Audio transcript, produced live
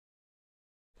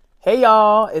Hey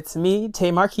y'all, it's me,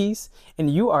 Tay Marquise,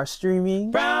 and you are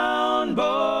streaming Brown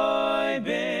Boy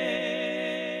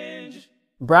Binge.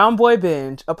 Brown Boy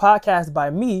Binge, a podcast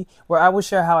by me where I will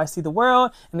share how I see the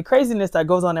world and the craziness that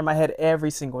goes on in my head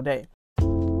every single day.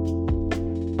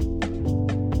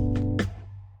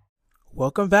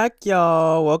 Welcome back,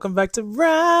 y'all. Welcome back to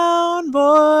Brown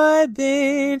Boy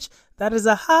Binge. That is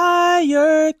a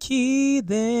higher key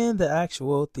than the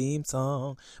actual theme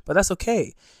song, but that's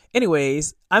okay.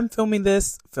 Anyways, I'm filming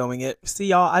it. See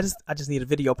y'all, I just need a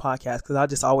video podcast because I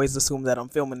just always assume that I'm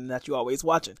filming and that you always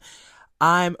watching.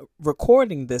 I'm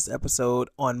recording this episode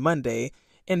on Monday,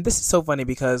 and this is so funny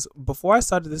because before I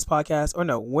started this podcast, or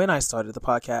no, when I started the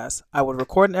podcast, I would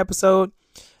record an episode,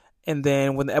 and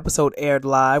then when the episode aired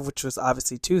live, which was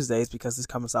obviously Tuesdays because this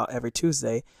comes out every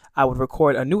Tuesday, I would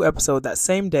record a new episode that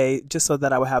same day just so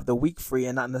that I would have the week free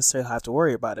and not necessarily have to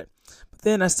worry about it. But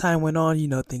then as time went on,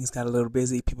 things got a little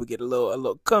busy. People get a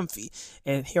little comfy.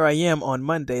 And here I am on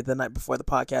Monday, the night before the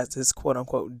podcast is quote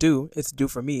unquote due. It's due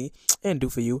for me and due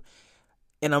for you.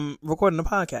 And I'm recording a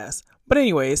podcast. But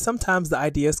anyway, sometimes the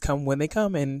ideas come when they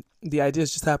come, and the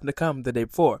ideas just happen to come the day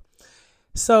before.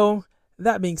 So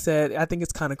that being said, I think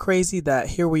it's kind of crazy that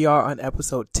here we are on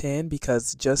episode 10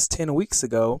 because just 10 weeks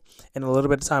ago and a little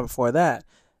bit of time before that,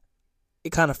 it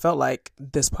kind of felt like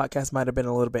this podcast might have been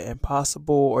a little bit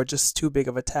impossible or just too big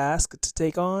of a task to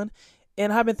take on.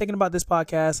 And I've been thinking about this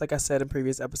podcast, like I said in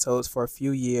previous episodes, for a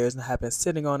few years, and I have been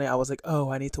sitting on it. I was like,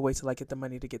 oh, I need to wait till I get the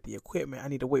money to get the equipment. I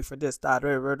need to wait for this.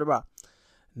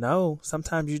 No,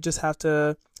 sometimes you just have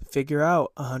to figure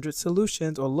out 100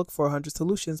 solutions or look for 100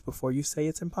 solutions before you say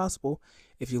it's impossible.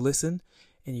 If you listen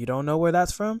and you don't know where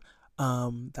that's from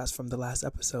the last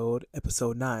episode,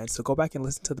 episode 9. So go back and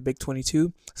listen to the Big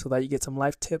 22 so that you get some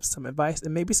life tips, some advice,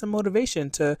 and maybe some motivation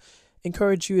to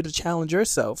encourage you to challenge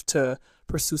yourself to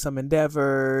pursue some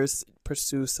endeavors,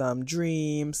 pursue some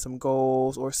dreams, some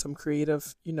goals, or some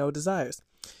creative, desires.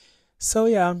 So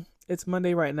yeah, it's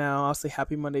Monday right now. I'll say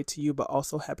happy Monday to you, but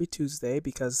also happy Tuesday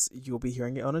because you'll be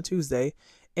hearing it on a Tuesday.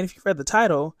 And if you've read the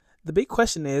title, the big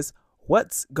question is,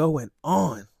 what's going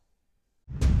on?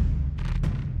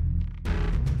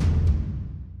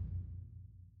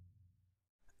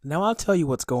 Now I'll tell you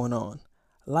what's going on.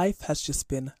 Life has just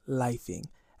been lifing,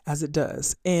 as it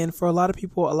does. And for a lot of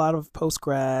people, a lot of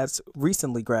post-grads,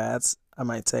 recently grads, I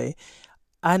might say,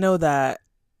 I know that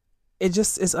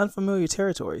it's unfamiliar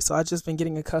territory. So I've just been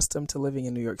getting accustomed to living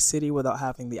in New York City without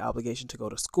having the obligation to go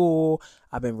to school.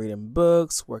 I've been reading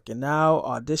books, working out,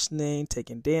 auditioning,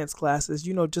 taking dance classes,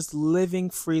 just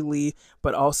living freely,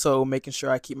 but also making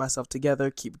sure I keep myself together,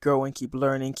 keep growing, keep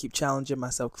learning, keep challenging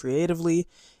myself creatively,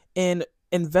 and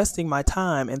investing my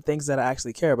time in things that I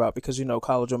actually care about because,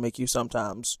 college will make you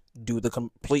sometimes do the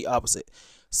complete opposite.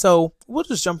 So we'll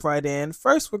just jump right in.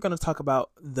 First, we're going to talk about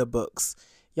the books.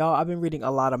 Y'all, I've been reading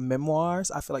a lot of memoirs.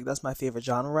 I feel like that's my favorite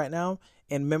genre right now.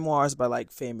 And memoirs by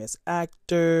like famous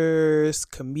actors,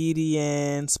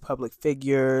 comedians, public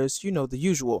figures, the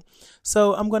usual.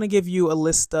 So I'm going to give you a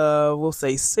list of, we'll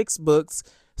say 6 books,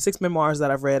 6 memoirs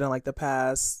that I've read in like the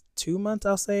past 2 months,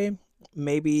 I'll say.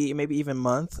 Maybe even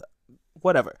month.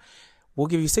 Whatever. We'll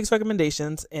give you 6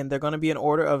 recommendations, and they're going to be in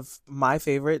order of my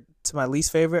favorite to my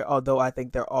least favorite, although I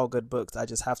think they're all good books. I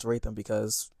just have to rate them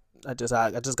because I just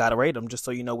got to rate them just so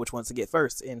you know which ones to get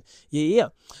first. And yeah.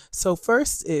 So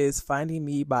first is Finding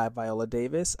Me by Viola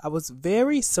Davis. I was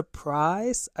very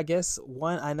surprised. I guess,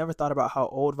 one, I never thought about how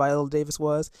old Viola Davis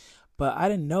was, but I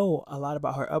didn't know a lot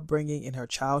about her upbringing and her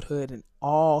childhood and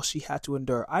all she had to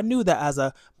endure. I knew that as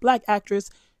a Black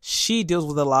actress, she deals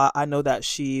with a lot. I know that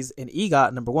she's an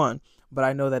EGOT, number one, but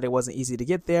I know that it wasn't easy to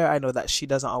get there. I know that she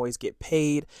doesn't always get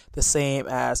paid the same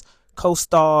as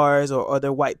co-stars or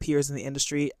other white peers in the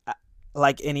industry,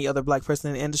 like any other Black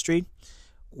person in the industry,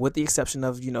 with the exception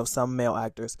of, some male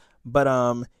actors. But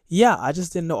yeah, I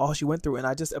just didn't know all she went through, and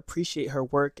I just appreciate her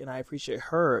work, and I appreciate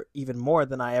her even more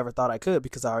than I ever thought I could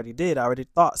because I already did. I already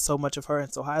thought so much of her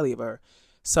and so highly of her.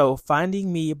 So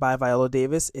Finding Me by Viola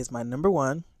Davis is my number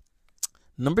 1.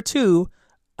 Number 2,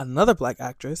 another Black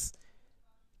actress,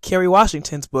 Kerry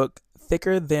Washington's book,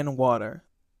 Thicker Than Water.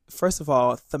 First of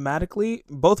all, thematically,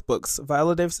 both books,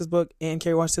 Viola Davis's book and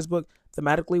Kerry Washington's book,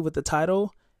 thematically with the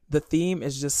title, the theme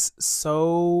is just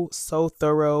so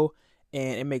thorough,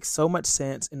 and it makes so much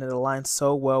sense, and it aligns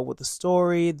so well with the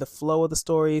story, the flow of the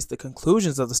stories, the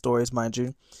conclusions of the stories, mind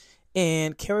you.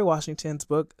 And Kerry Washington's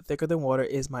book, Thicker Than Water,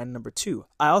 is my number 2.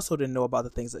 I also didn't know about the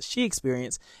things that she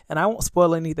experienced, and I won't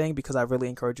spoil anything because I really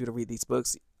encourage you to read these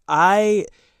books.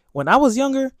 When I was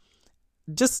younger,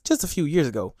 just a few years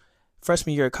ago,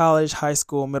 freshman year of college, high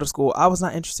school, middle school, I was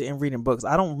not interested in reading books.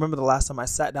 I don't remember the last time I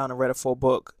sat down and read a full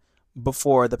book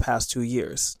before the past 2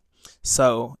 years.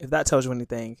 So if that tells you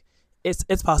anything,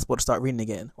 it's possible to start reading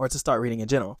again, or to start reading in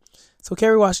general. So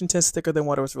Kerry Washington's Thicker Than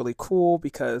Water was really cool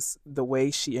because the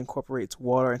way she incorporates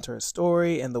water into her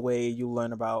story, and the way you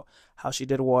learn about how she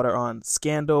did water on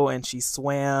Scandal and she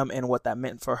swam and what that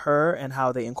meant for her and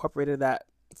how they incorporated that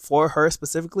for her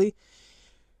specifically.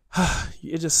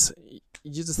 you just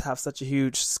have such a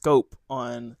huge scope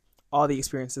on all the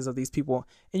experiences of these people,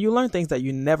 and you learn things that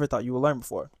you never thought you would learn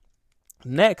before.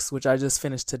 Next, which I just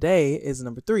finished today, is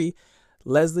number 3,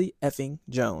 Leslie effing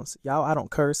Jones. Y'all, I don't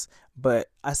curse, but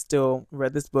I still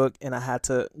read this book, and I had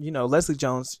to, Leslie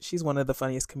Jones, she's one of the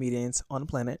funniest comedians on the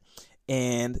planet.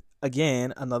 And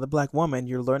again, another Black woman,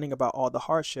 you're learning about all the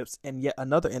hardships and yet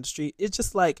another industry. It's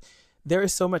just like there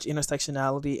is so much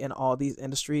intersectionality in all these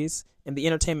industries, in the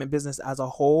entertainment business as a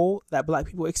whole, that Black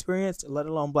people experience, let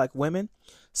alone Black women.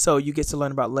 So you get to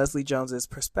learn about Leslie Jones's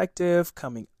perspective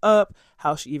coming up,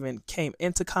 how she even came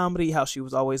into comedy, how she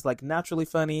was always like naturally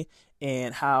funny,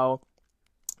 and how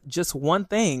just one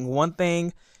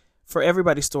thing for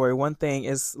everybody's story, one thing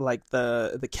is like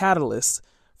the catalyst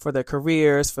for their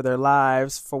careers, for their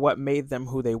lives, for what made them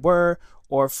who they were,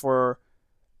 or for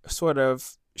sort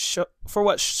of for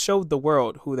what showed the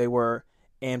world who they were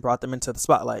and brought them into the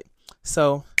spotlight.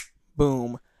 So,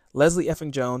 boom. Leslie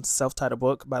effing Jones, self-titled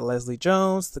book by Leslie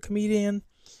Jones, the comedian.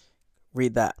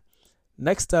 Read that.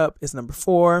 Next up is number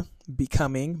 4,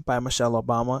 Becoming by Michelle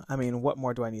Obama. I mean, what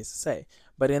more do I need to say?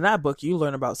 But in that book, you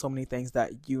learn about so many things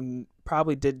that you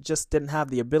probably didn't have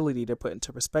the ability to put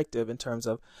into perspective, in terms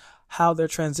of how their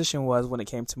transition was when it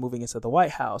came to moving into the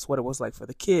White House, what it was like for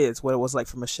the kids, what it was like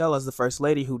for Michelle as the first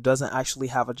lady, who doesn't actually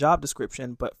have a job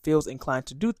description but feels inclined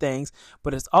to do things,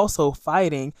 but is also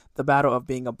fighting the battle of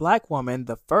being a Black woman,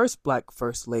 the first Black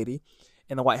first lady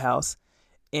in the White House,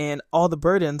 and all the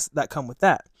burdens that come with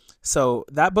that. So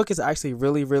that book is actually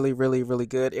really, really, really, really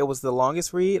good. It was the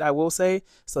longest read, I will say.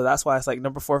 So that's why it's like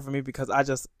number 4 for me, because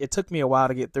it took me a while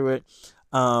to get through it.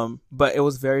 But it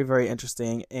was very, very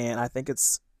interesting. And I think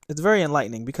it's very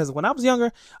enlightening, because when I was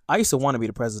younger, I used to want to be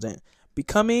the president.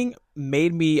 Becoming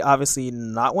made me obviously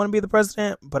not want to be the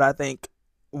president. But I think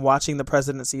watching the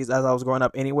presidencies as I was growing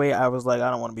up anyway, I was like, I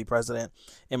don't want to be president.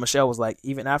 And Michelle was like,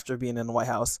 even after being in the White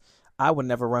House, I would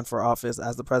never run for office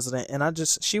as the president. And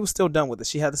she was still done with it.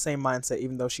 She had the same mindset,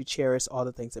 even though she cherished all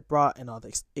the things it brought and all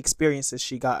the experiences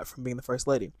she got from being the first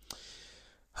lady.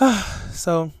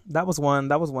 So that was one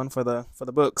for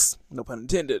the books, no pun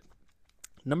intended.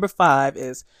 Number 5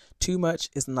 is Too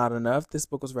Much Is Not Enough. This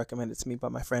book was recommended to me by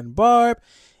my friend Barb,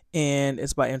 and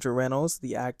it's by Andrew Reynolds,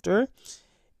 the actor.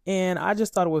 And I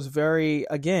just thought it was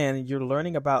again, you're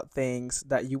learning about things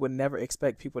that you would never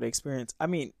expect people to experience. I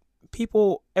mean,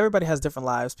 everybody has different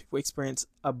lives. People experience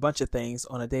a bunch of things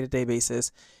on a day-to-day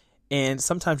basis, and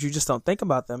sometimes you just don't think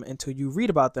about them until you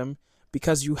read about them,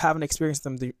 because you haven't experienced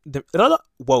them.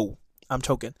 Whoa, I'm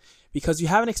choking. Because you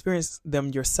haven't experienced them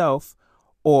yourself,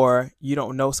 or you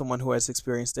don't know someone who has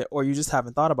experienced it, or you just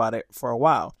haven't thought about it for a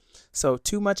while. So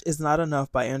Too Much Is Not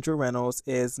Enough by Andrew Reynolds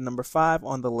is number 5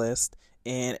 on the list,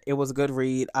 and it was a good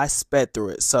read. I sped through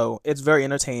it, so it's very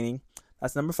entertaining.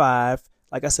 That's number 5.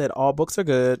 Like I said, all books are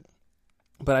good,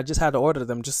 but I just had to order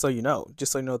them just so you know the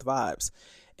vibes.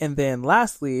 And then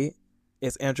lastly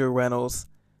is Andrew Reynolds'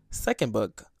 second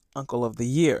book, Uncle of the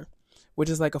Year, which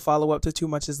is like a follow-up to Too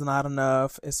Much Is Not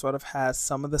Enough. It sort of has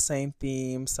some of the same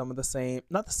themes, not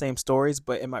the same stories,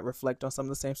 but it might reflect on some of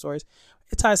the same stories.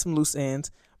 It ties some loose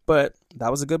ends, but that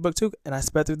was a good book too, and I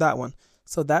sped through that one.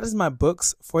 So that is my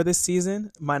books for this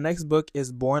season. My next book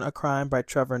is Born a Crime by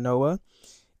Trevor Noah,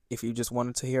 if you just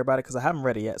wanted to hear about it, because I haven't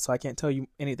read it yet, so I can't tell you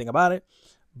anything about it.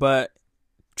 But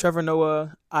Trevor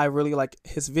Noah, I really like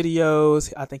his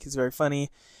videos. I think he's very funny,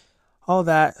 all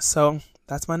that. So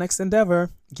that's my next endeavor.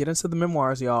 Get into the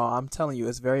memoirs, y'all. I'm telling you,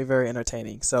 it's very, very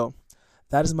entertaining. So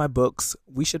that is my books.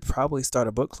 We should probably start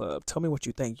a book club. Tell me what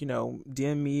you think.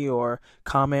 DM me or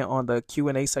comment on the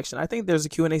Q&A section. I think there's a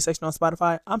Q&A section on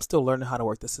Spotify. I'm still learning how to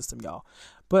work the system, y'all.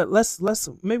 But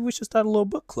maybe we should start a little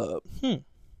book club.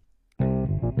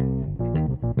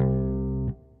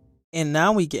 And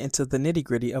now we get into the nitty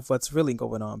gritty of what's really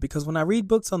going on. Because when I read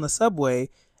books on the subway,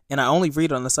 and I only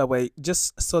read on the subway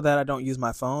just so that I don't use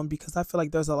my phone, because I feel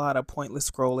like there's a lot of pointless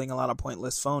scrolling, a lot of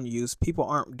pointless phone use. People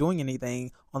aren't doing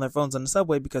anything on their phones on the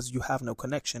subway because you have no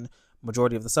connection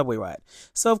majority of the subway ride.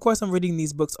 So of course I'm reading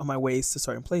these books on my ways to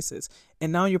certain places.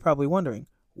 And now you're probably wondering,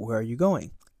 where are you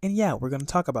going? And yeah, we're going to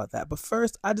talk about that. But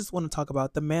first, I just want to talk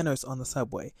about the manners on the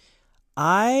subway.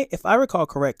 If I recall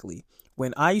correctly,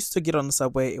 when I used to get on the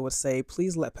subway, it would say,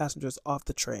 please let passengers off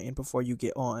the train before you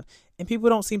get on. And people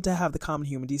don't seem to have the common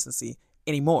human decency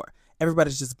anymore.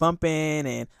 everybody's just bumping,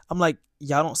 and I'm like,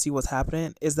 y'all don't see what's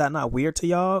happening? Is that not weird to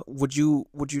y'all? Would you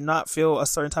not feel a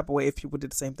certain type of way if people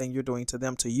did the same thing you're doing to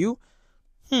them to you?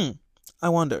 I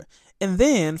wonder. And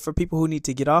then for people who need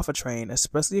to get off a train,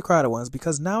 especially the crowded ones,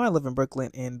 because now I live in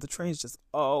Brooklyn and the trains just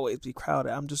always be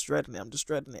crowded. I'm just dreading it. I'm just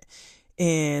dreading it.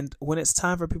 And when it's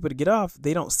time for people to get off,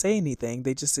 they don't say anything.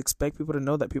 They just expect people to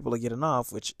know that people are getting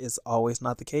off, which is always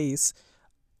not the case.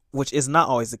 Which is not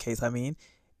always the case, I mean.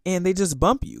 And they just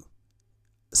bump you.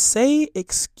 Say,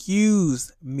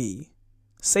 excuse me.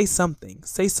 Say something.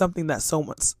 Say something that so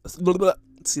much.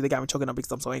 See, they got me choking up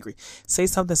because I'm so angry. Say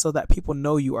something so that people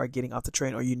know you are getting off the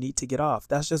train or you need to get off.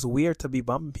 That's just weird to be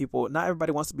bumping people. Not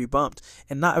everybody wants to be bumped,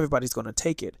 and not everybody's going to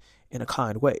take it in a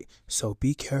kind way. So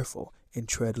be careful and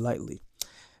tread lightly.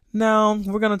 Now,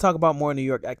 we're going to talk about more New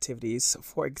York activities.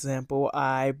 For example,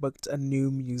 I booked a new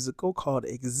musical called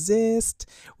Exist,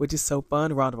 which is so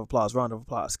fun. Round of applause, round of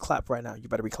applause. Clap right now. You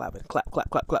better be clapping. Clap, clap,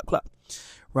 clap, clap, clap.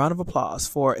 Round of applause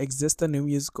for Exist, a new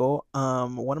musical.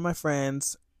 One of my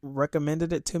friends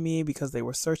recommended it to me because they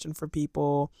were searching for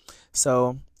people.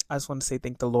 So I just want to say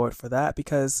thank the Lord for that,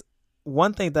 because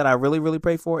one thing that I really, really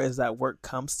pray for is that work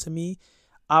comes to me.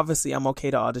 Obviously, I'm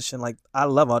okay to audition. Like, I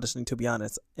love auditioning, to be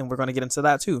honest, and we're going to get into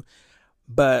that too.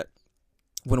 But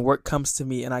when work comes to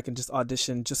me and I can just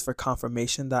audition just for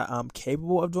confirmation that I'm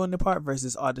capable of doing the part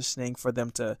versus auditioning for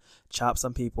them to chop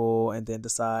some people and then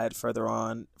decide further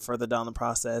down the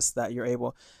process that you're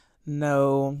able.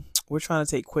 No, we're trying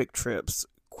to take quick trips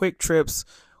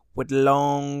with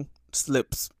long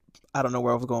slips. I don't know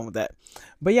where I was going with that,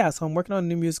 but yeah. So I'm working on a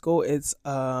new musical. It's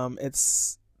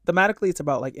thematically, it's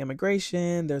about like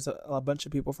immigration. There's a bunch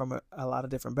of people from a lot of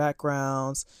different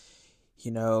backgrounds. You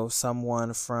know, there's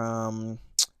someone from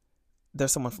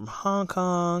Hong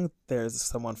Kong. There's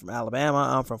someone from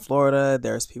Alabama. I'm from Florida.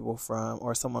 There's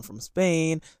someone from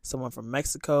Spain, someone from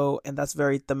Mexico, and that's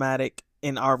very thematic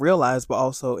in our real lives, but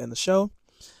also in the show,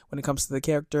 when it comes to the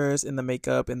characters and the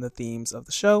makeup and the themes of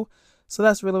the show. So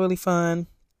that's really, really fun.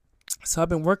 So I've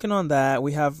been working on that.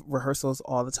 We have rehearsals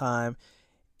all the time.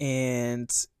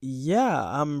 And yeah,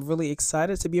 I'm really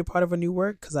excited to be a part of a new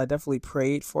work because I definitely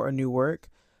prayed for a new work.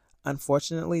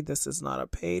 Unfortunately, this is not a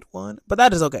paid one, but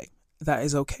that is okay. That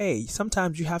is okay.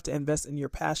 Sometimes you have to invest in your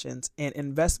passions, and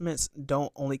investments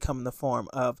don't only come in the form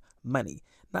of money.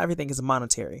 Not everything is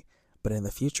monetary, but in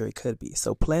the future it could be.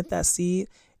 So plant that seed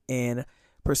and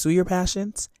pursue your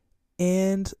passions,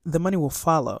 and the money will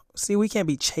follow. See, we can't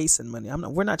be chasing money.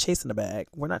 We're not chasing the bag.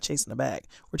 We're not chasing the bag.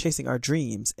 We're chasing our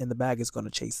dreams, and the bag is going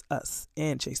to chase us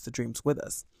and chase the dreams with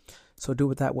us. So do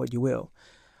with that what you will.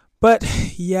 But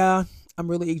yeah, I'm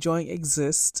really enjoying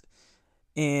Exist.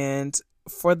 And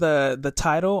for the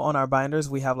title on our binders,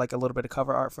 we have like a little bit of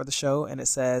cover art for the show, and it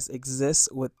says Exist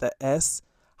with the S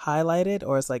highlighted,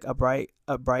 or it's like a bright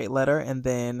letter, and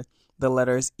then the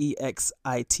letters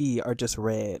EXIT are just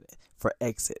red for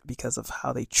exit because of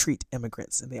how they treat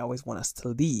immigrants, and they always want us to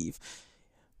leave.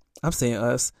 I'm saying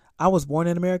us. I was born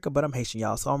in America, but I'm Haitian,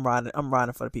 y'all, so I'm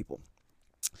riding for the people.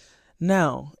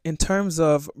 Now, in terms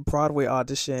of Broadway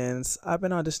auditions, I've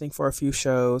been auditioning for a few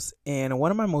shows, and one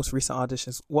of my most recent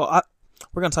auditions, we're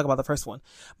going to talk about the first one.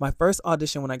 My first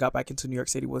audition when I got back into New York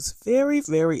City was very,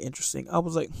 very interesting. I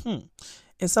was like,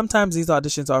 And sometimes these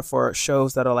auditions are for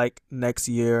shows that are like next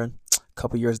year, a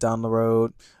couple years down the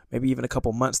road, maybe even a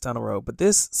couple months down the road. But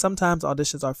sometimes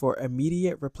auditions are for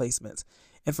immediate replacements.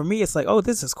 And for me, it's like, oh,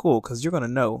 this is cool because you're going to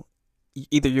know.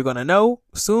 Either you're going to know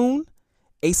soon,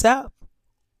 ASAP,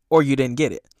 or you didn't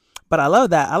get it. But I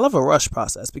love that. I love a rush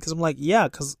process because I'm like, yeah,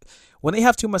 because when they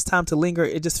have too much time to linger,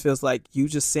 it just feels like you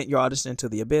just sent your audition into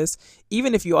the abyss.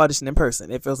 Even if you audition in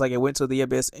person, it feels like it went to the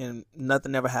abyss and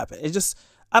nothing ever happened. It just,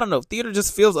 I don't know, theater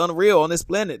just feels unreal on this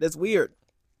planet. It's weird.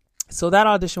 So that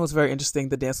audition was very interesting.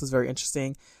 The dance was very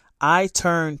interesting. I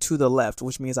turned to the left,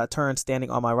 which means I turned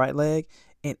standing on my right leg.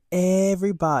 And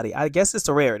everybody, I guess it's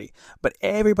a rarity, but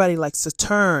everybody likes to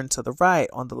turn to the right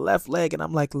on the left leg. And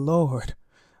I'm like, Lord,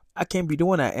 I can't be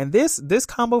doing that. And this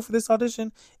combo for this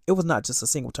audition, it was not just a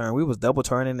single turn. We was double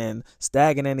turning and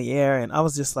staggering in the air. And I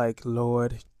was just like,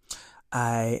 Lord,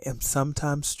 I am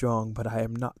sometimes strong, but I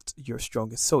am not your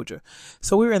strongest soldier.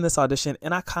 So we were in this audition,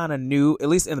 and I kind of knew, at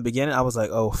least in the beginning, I was like,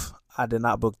 oh, I did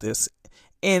not book this.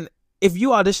 And if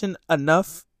you audition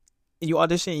enough, and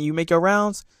you make your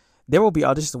rounds, there will be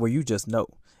auditions where you just know.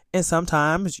 And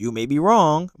sometimes you may be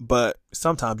wrong, but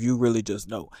sometimes you really just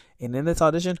know. And in this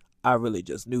audition, I really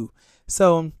just knew.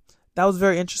 So that was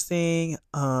very interesting.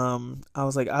 I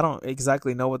was like, I don't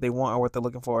exactly know what they want or what they're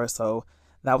looking for. So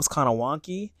that was kind of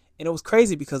wonky. And it was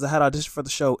crazy because I had auditioned for the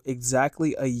show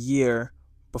exactly a year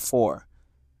before.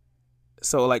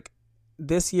 So like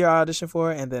this year I auditioned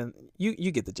for, and then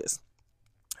you get the gist.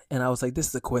 And I was like, this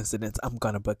is a coincidence. I'm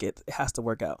gonna book it. It has to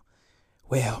work out.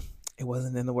 Well, it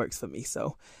wasn't in the works for me,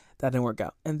 so that didn't work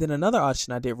out. And then another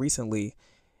audition I did recently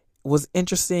was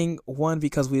interesting. One,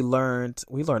 because we learned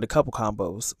a couple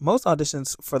combos. Most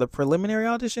auditions, for the preliminary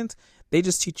auditions, they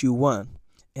just teach you one,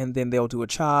 and then they'll do a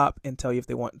chop and tell you if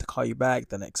they want to call you back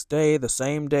the next day, the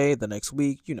same day, the next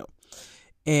week, you know.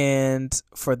 And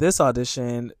for this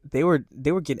audition, they were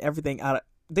getting everything out of,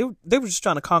 they were just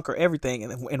trying to conquer everything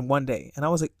in one day. And I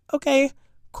was like, okay,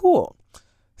 cool.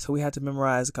 So we had to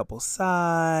memorize a couple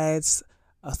sides,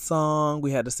 a song.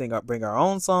 We had to bring our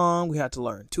own song. We had to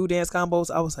learn 2 dance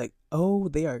combos. I was like, oh,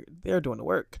 they're doing the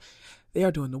work. They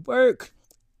are doing the work.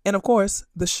 And of course,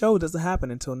 the show doesn't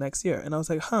happen until next year. And I was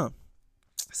like, huh.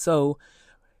 So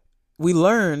we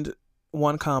learned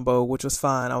one combo, which was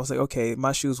fine. I was like, okay,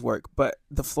 my shoes work. But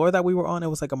the floor that we were on, it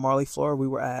was like a Marley floor. We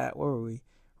were at, where were we?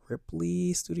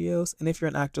 Ripley Studios. And if you're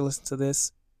an actor, listen to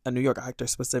this, a New York actor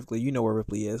specifically, you know where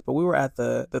Ripley is. But we were at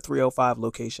the 305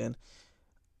 location.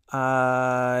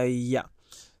 Yeah.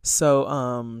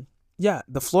 So, yeah,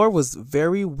 the floor was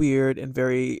very weird and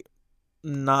very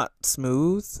not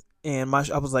smooth. And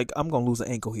I was like, I'm going to lose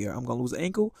an ankle here. I'm going to lose an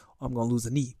ankle, or I'm going to lose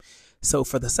a knee. So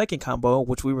for the second combo,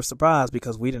 which we were surprised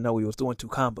because we didn't know we was doing 2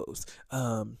 combos,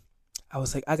 I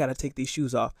was like, I got to take these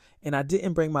shoes off. And I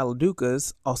didn't bring my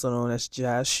Laducas, also known as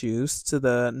jazz shoes, to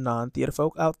the non-theater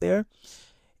folk out there.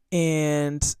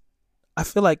 And I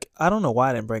feel like, I don't know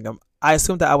why I didn't bring them. I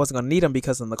assumed that I wasn't going to need them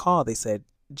because in the call they said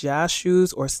jazz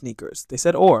shoes or sneakers. They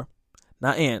said or,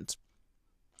 not and.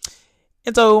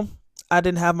 And so I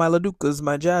didn't have my Laducas,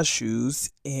 my jazz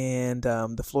shoes, and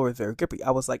the floor is very grippy.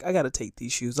 I was like, I got to take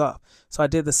these shoes off. So I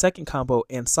did the second combo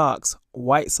in socks,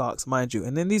 white socks, mind you.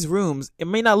 And in these rooms, it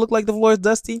may not look like the floor is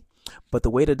dusty, but the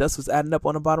way the dust was adding up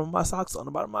on the bottom of my socks, on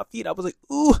the bottom of my feet, I was like,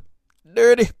 ooh,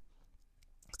 dirty.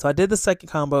 So I did the second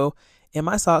combo in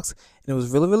my socks, and it was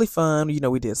really, really fun. You know,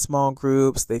 we did small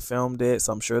groups. They filmed it,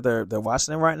 so I'm sure they're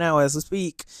watching it right now as we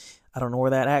speak. I don't know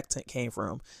where that accent came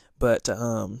from. But,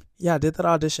 yeah, I did that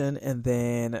audition, and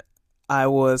then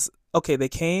they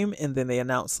came, and then they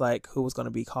announced, like, who was going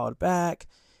to be called back,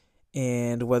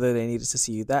 and whether they needed to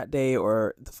see you that day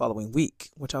or the following week,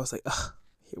 which I was like, ugh,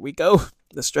 here we go.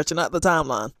 They're stretching out the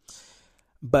timeline.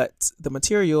 But the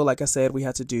material, like I said, we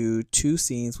had to do 2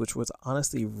 scenes, which was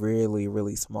honestly really,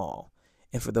 really small.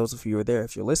 And for those of you who are there,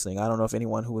 if you're listening, I don't know if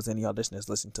anyone who was in the audition is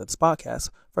listening to this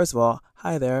podcast. First of all,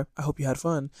 hi there. I hope you had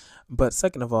fun. But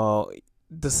second of all,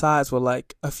 the sides were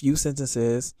like a few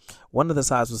sentences. One of the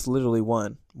sides was literally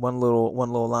one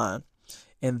little line.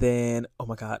 And then, oh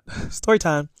my God, story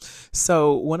time.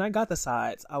 So when I got the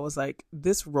sides, I was like,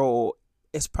 this role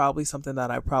is probably something that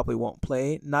I probably won't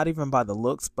play, not even by the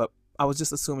looks, but I was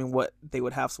just assuming what they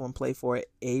would have someone play for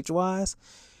it age-wise.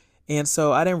 And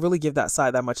so I didn't really give that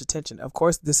side that much attention. Of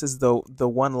course, this is the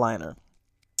one-liner.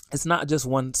 It's not just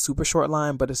one super short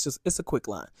line, but it's a quick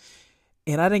line.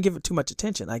 And I didn't give it too much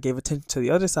attention. I gave attention to the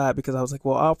other side because I was like,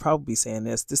 well, I'll probably be saying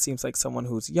this. This seems like someone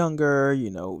who's younger, you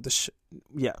know,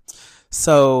 yeah.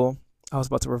 So I was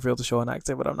about to reveal the show and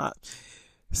accent, but I'm not.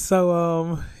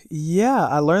 So, yeah,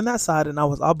 I learned that side and I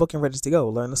was all booked and ready to go.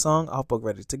 Learn the song, all booked,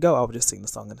 ready to go. I would just sing the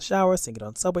song in the shower, sing it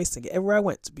on the subway, sing it everywhere I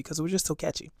went because it was just so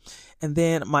catchy. And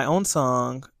then my own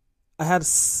song, I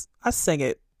sang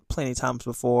it plenty of times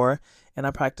before and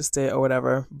I practiced it or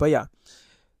whatever. But yeah,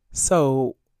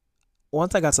 so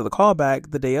once I got to the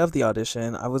callback the day of the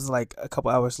audition, I was like a couple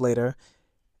hours later,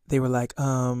 they were like,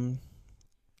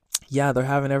 yeah, they're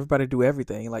having everybody do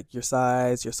everything, like your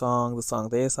sides, your song, the song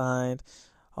they assigned,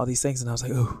 all these things. And I was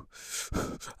like, oh,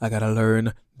 I got to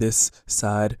learn this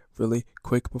side really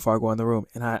quick before I go in the room.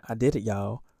 And I did it,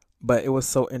 y'all. But it was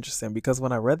so interesting because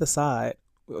when I read the side,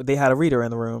 they had a reader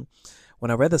in the room.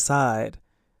 When I read the side,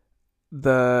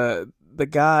 the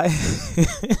guy...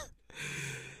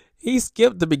 he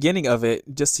skipped the beginning of it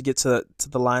just to get to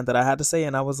the line that I had to say.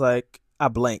 And I was like, I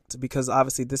blanked because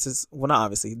obviously this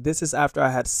is after I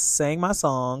had sang my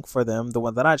song for them, the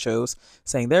one that I chose,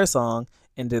 sang their song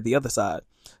and did the other side.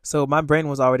 So my brain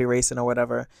was already racing or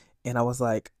whatever. And I was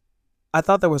like, I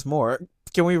thought there was more.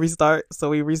 Can we restart? So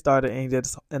we restarted and he did.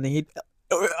 And then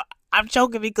I'm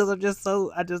choking because I just thought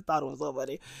it was so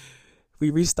funny. We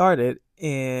restarted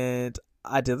and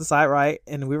I did the side right,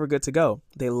 and we were good to go.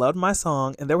 They loved my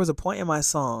song, and there was a point in my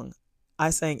song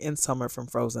I sang "In Summer" from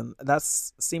Frozen.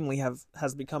 That's seemingly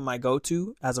has become my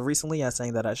go-to as of recently. I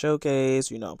sang that at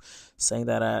Showcase, sang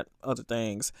that at other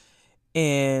things,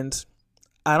 and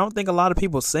I don't think a lot of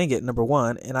people sing it. Number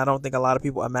one, and I don't think a lot of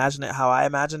people imagine it how I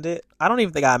imagined it. I don't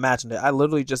even think I imagined it. I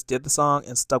literally just did the song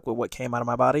and stuck with what came out of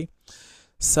my body.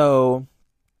 So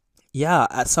Yeah,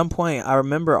 at some point, I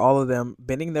remember all of them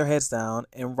bending their heads down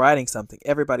and writing something.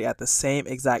 Everybody at the same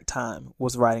exact time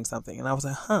was writing something. And I was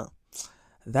like, huh,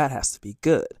 that has to be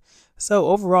good. So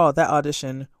overall, that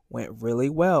audition went really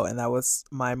well. And that was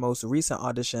my most recent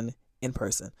audition in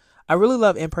person. I really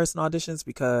love in person auditions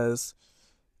because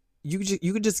you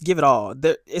could just give it all.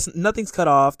 It's nothing's cut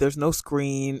off. There's no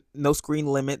screen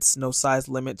limits, no size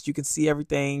limits. You can see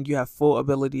everything. You have full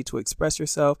ability to express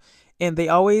yourself, and they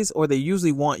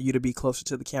usually want you to be closer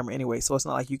to the camera anyway. So it's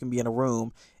not like you can be in a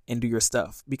room and do your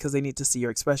stuff because they need to see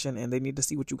your expression and they need to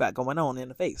see what you got going on in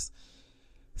the face.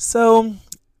 So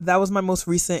that was my most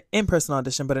recent in-person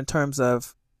audition. But in terms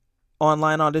of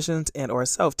online auditions and or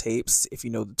self tapes, if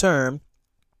you know the term,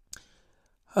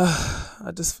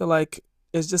 I just feel like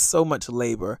it's just so much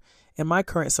labor. In my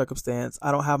current circumstance,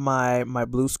 I don't have my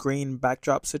blue screen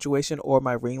backdrop situation or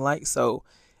my ring light, so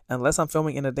unless I'm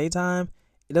filming in the daytime,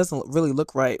 it doesn't really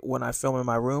look right when I film in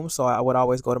my room. So I would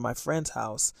always go to my friend's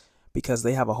house because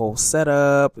they have a whole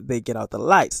setup. They get out the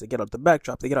lights, they get out the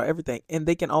backdrop, they get out everything, and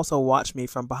they can also watch me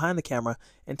from behind the camera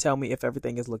and tell me if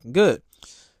everything is looking good.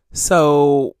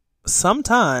 So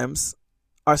sometimes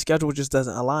our schedule just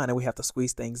doesn't align and we have to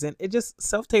squeeze things in. It just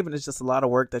self taping is just a lot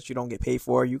of work that you don't get paid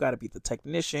for. You got to be the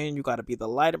technician, you got to be the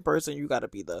lighting person, you got to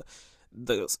be the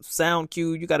sound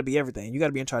cue, you got to be everything. You got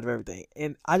to be in charge of everything.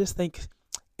 And I just think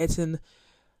it's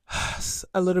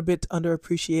a little bit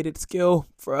underappreciated skill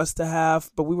for us to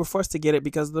have, but we were forced to get it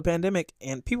because of the pandemic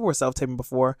and people were self taping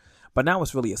before, but now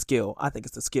it's really a skill. I think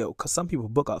it's a skill because some people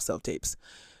book off self tapes.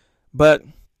 But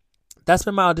that's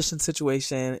been my audition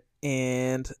situation,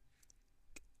 and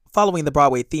following the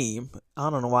Broadway theme, I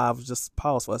don't know why I was just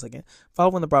paused for a second.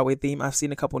 Following the Broadway theme, I've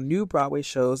seen a couple new Broadway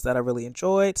shows that I really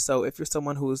enjoyed. So if you're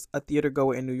someone who's a theater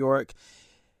goer in New York,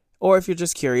 or if you're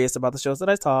just curious about the shows that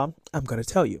I saw, I'm going to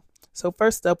tell you. So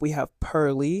first up, we have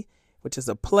Pearly, which is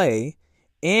a play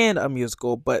and a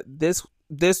musical. But this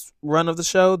run of the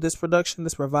show, this production,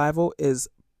 this revival is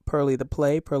Pearly the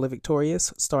play, Pearly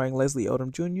Victorious, starring Leslie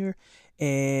Odom Jr.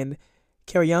 and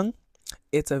Carrie Young.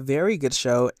 It's a very good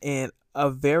show and a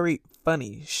very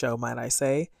funny show, might I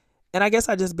say. And I guess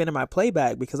I just been in my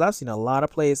playback because I've seen a lot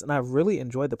of plays and I really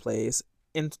enjoyed the plays.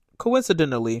 And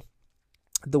coincidentally,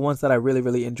 the ones that I really,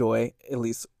 really enjoy, at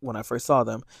least when I first saw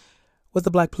them, was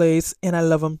the black plays, and I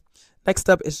love them. Next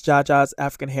up is Jaja's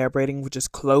African Hair Braiding, which is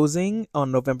closing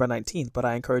on November 19th, but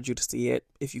I encourage you to see it,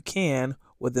 if you can,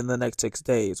 within the next 6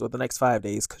 days or the next 5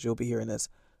 days, because you'll be hearing this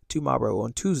tomorrow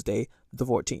on Tuesday, the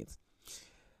 14th.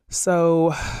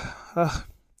 So,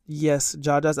 yes,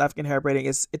 Jaja's African Hair Braiding,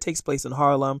 it takes place in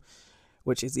Harlem,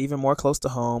 which is even more close to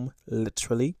home,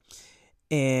 literally.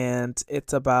 And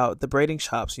it's about the braiding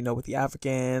shops, with the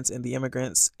Africans and the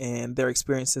immigrants and their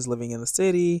experiences living in the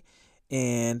city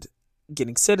and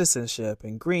getting citizenship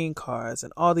and green cards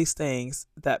and all these things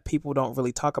that people don't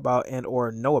really talk about and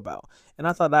or know about. And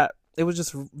I thought that it was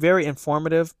just very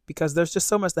informative because there's just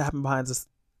so much that happens behind this.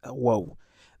 Whoa.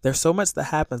 There's so much that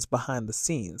happens behind the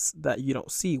scenes that you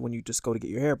don't see when you just go to get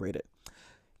your hair braided.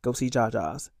 Go see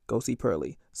Jaja's. Go see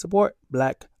Pearly. Support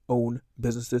black-owned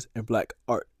businesses and black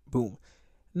art. Boom.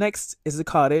 Next is The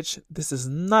Cottage. This is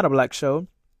not a black show,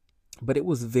 but it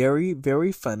was very,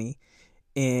 very funny.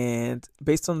 And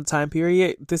based on the time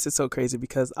period, this is so crazy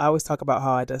because I always talk about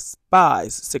how I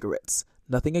despise cigarettes.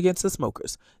 Nothing against the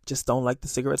smokers. Just don't like the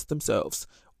cigarettes themselves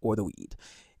or the weed.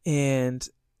 And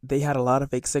they had a lot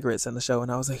of fake cigarettes in the show,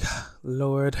 and I was like,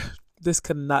 Lord, this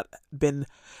could not have been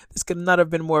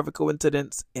more of a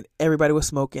coincidence. And everybody was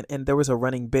smoking, and there was a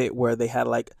running bit where they had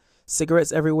like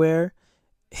cigarettes everywhere,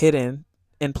 hidden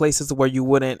in places where you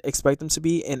wouldn't expect them to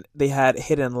be, and they had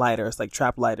hidden lighters, like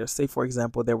trap lighters. Say for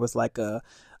example, there was like a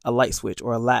light switch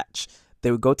or a latch.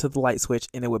 They would go to the light switch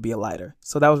and it would be a lighter.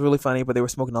 So that was really funny, but they were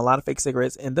smoking a lot of fake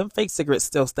cigarettes, and them fake cigarettes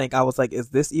still stink. I was like, is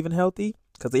this even healthy?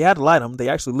 Because they had to light them. They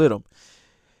actually lit them.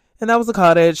 And that was The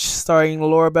Cottage, starring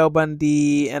Laura Bell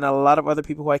Bundy and a lot of other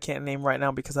people who I can't name right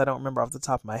now because I don't remember off the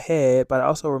top of my head. But I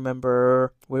also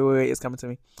remember, wait, it's coming to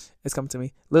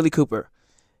me. Lily Cooper.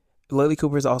 Lily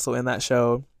Cooper is also in that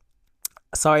show.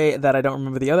 Sorry that I don't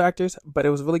remember the other actors, but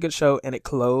it was a really good show and it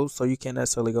closed, so you can't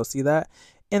necessarily go see that.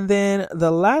 And then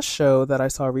the last show that I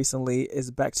saw recently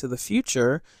is Back to the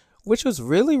Future, which was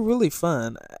really, really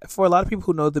fun. For a lot of people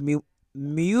who know the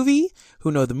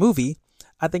movie,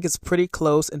 I think it's pretty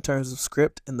close in terms of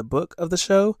script and the book of the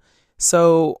show.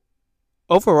 So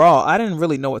overall, I didn't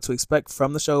really know what to expect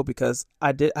from the show because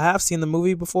I have seen the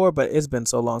movie before, but it's been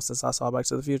so long since I saw Back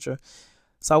to the Future.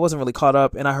 So I wasn't really caught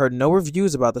up, and I heard no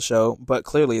reviews about the show, but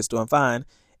clearly it's doing fine.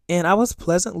 And I was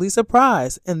pleasantly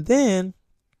surprised. And then,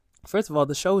 first of all,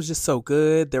 the show was just so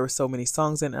good. There were so many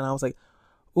songs in it, and I was like,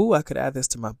 ooh, I could add this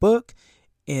to my book.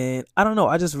 And I don't know,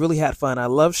 I just really had fun. I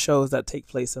love shows that take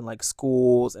place in like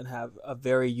schools and have a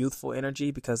very youthful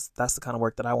energy because that's the kind of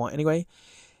work that I want anyway.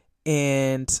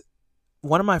 And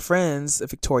one of my friends,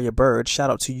 Victoria Bird,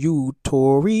 shout out to you,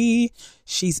 Tori.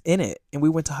 She's in it, and we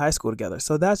went to high school together.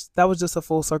 So that was just a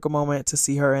full circle moment to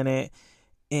see her in it.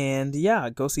 And yeah,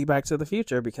 go see Back to the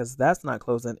Future because that's not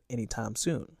closing anytime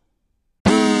soon.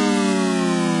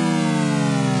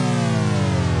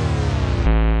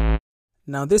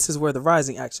 Now, this is where the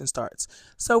rising action starts.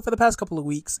 So, for the past couple of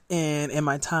weeks, and in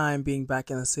my time being back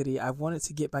in the city, I've wanted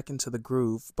to get back into the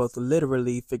groove, both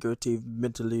literally, figuratively,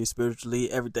 mentally,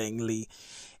 spiritually, everythingly.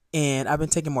 And I've been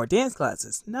taking more dance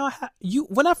classes. Now,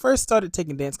 when I first started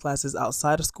taking dance classes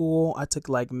outside of school, I took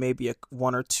like maybe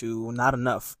one or two, not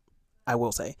enough, I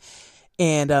will say.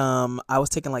 And I was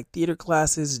taking like theater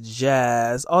classes,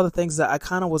 jazz, all the things that I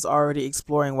kind of was already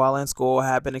exploring while in school. I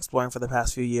have been exploring for the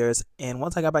past few years. And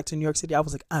once I got back to New York City, I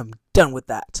was like, I'm done with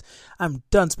that. I'm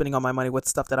done spending all my money with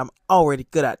stuff that I'm already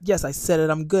good at. Yes, I said it.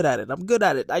 I'm good at it. I'm good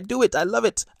at it. I do it. I love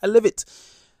it. I live it.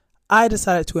 I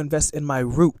decided to invest in my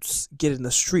roots, get in the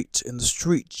street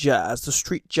jazz, the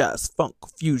street jazz, funk,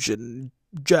 fusion,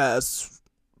 jazz,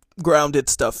 grounded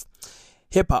stuff,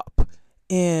 hip hop.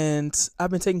 And I've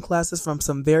been taking classes from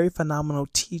some very phenomenal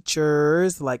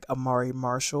teachers like Amari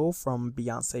Marshall from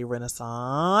Beyonce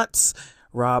Renaissance,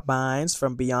 Rob Bynes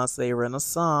from Beyonce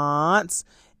Renaissance,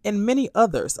 and many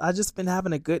others. I've just been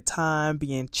having a good time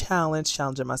being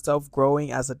challenging myself,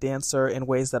 growing as a dancer in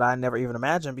ways that I never even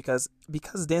imagined because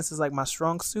dance is like my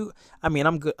strong suit. I mean,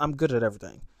 I'm good at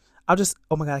everything.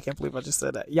 Oh my God, I can't believe I just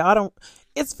said that. Yeah,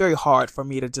 it's very hard for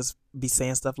me to just be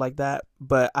saying stuff like that,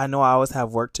 but I know I always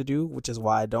have work to do, which is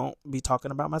why I don't be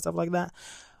talking about myself like that.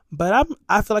 But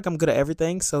I feel like I'm good at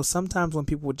everything. So sometimes when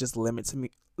people would just limit to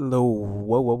me,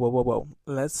 whoa.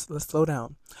 Let's slow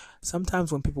down.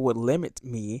 Sometimes when people would limit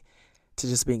me to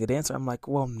just being a dancer, I'm like,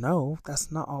 well, no,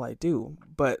 that's not all I do.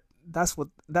 But that's what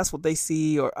they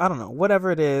see, or I don't know,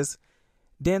 whatever it is.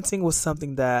 Dancing was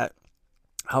something that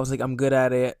I was like, I'm good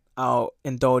at it. I'll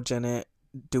indulge in it,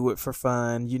 do it for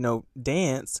fun,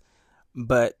 dance.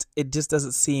 But it just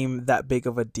doesn't seem that big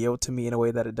of a deal to me in a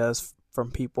way that it does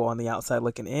from people on the outside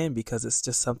looking in because it's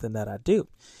just something that I do.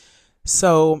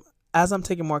 So as I'm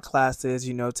taking more classes,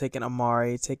 taking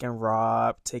Amari, taking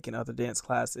Rob, taking other dance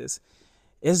classes,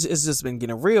 it's just been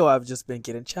getting real. I've just been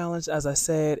getting challenged, as I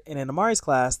said. And in Amari's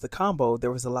class, the combo,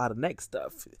 there was a lot of neck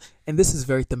stuff. And this is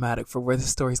very thematic for where the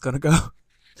story's going to go.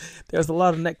 There's a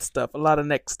lot of neck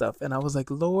stuff. And I was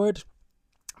like, Lord,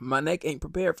 my neck ain't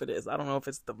prepared for this. I don't know if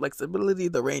it's the flexibility,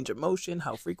 the range of motion,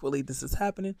 how frequently this is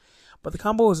happening. But the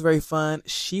combo was very fun.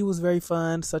 She was very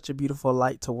fun. Such a beautiful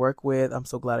light to work with. I'm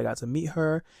so glad I got to meet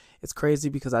her. It's crazy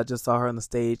because I just saw her on the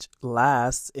stage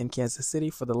last in Kansas City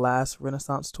for the last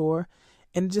Renaissance tour.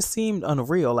 And it just seemed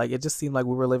unreal. Like, it just seemed like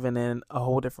we were living in a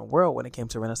whole different world when it came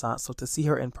to Renaissance. So to see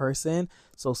her in person,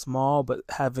 so small, but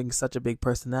having such a big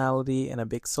personality and a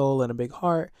big soul and a big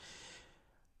heart,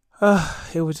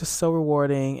 it was just so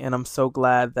rewarding. And I'm so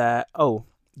glad that,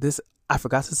 I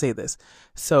forgot to say this.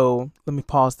 So let me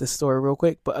pause this story real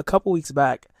quick. But a couple weeks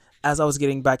back, as I was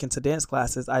getting back into dance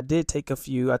classes, I did take I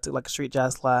took like a street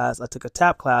jazz class. I took a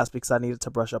tap class because I needed to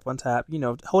brush up on tap,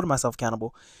 holding myself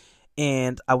accountable.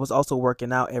 And I was also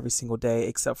working out every single day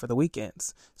except for the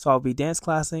weekends. So I'll be dance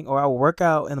classing, or I will work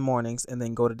out in the mornings and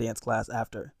then go to dance class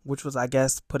after, which was, I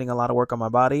guess, putting a lot of work on my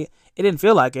body. It didn't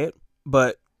feel like it,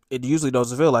 but it usually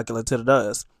doesn't feel like it until it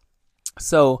does.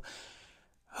 So,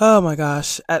 oh my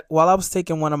gosh. While I was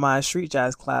taking one of my street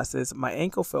jazz classes, my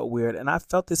ankle felt weird. And I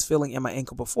felt this feeling in my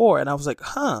ankle before. And I was like,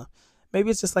 maybe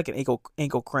it's just like an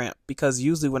ankle cramp, because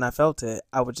usually when I felt it,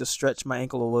 I would just stretch my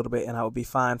ankle a little bit and I would be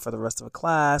fine for the rest of a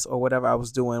class or whatever I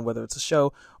was doing, whether it's a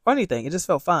show or anything. It just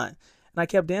felt fine. And I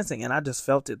kept dancing and I just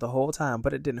felt it the whole time,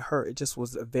 but it didn't hurt. It just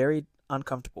was very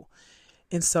uncomfortable.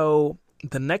 And so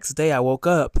the next day I woke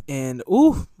up and,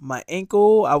 my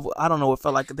ankle, I don't know, it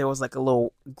felt like there was like a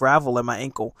little gravel in my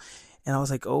ankle. And I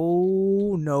was like,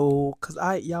 oh no, because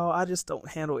I just don't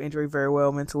handle injury very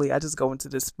well mentally. I just go into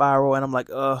this spiral and I'm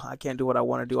like, I can't do what I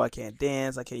want to do. I can't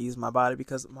dance. I can't use my body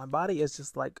because my body is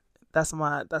just like, that's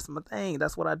my thing.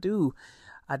 That's what I do.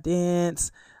 I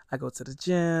dance. I go to the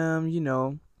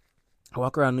gym, I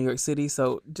walk around New York City.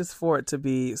 So just for it to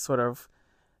be sort of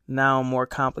now more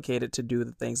complicated to do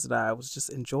the things that I was just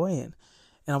enjoying.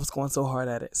 And I was going so hard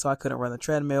at it. So I couldn't run the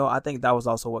treadmill. I think that was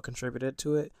also what contributed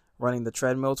to it. Running the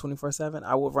treadmill 24/7.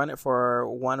 I would run it for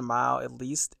 1 mile at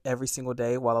least every single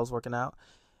day while I was working out.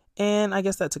 And I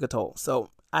guess that took a toll. So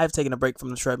I've taken a break from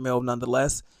the treadmill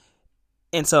nonetheless.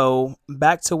 And so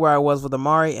back to where I was with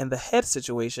Amari and the head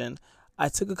situation, I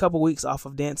took a couple weeks off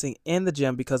of dancing in the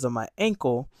gym because of my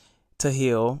ankle to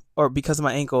heal, or because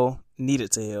my ankle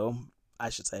needed to heal, I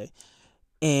should say.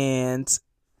 And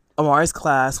Amari's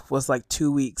class was like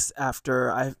 2 weeks after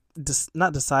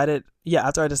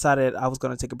after I decided I was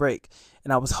going to take a break.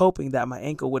 And I was hoping that my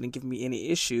ankle wouldn't give me any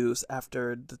issues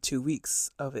after the 2 weeks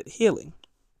of it healing,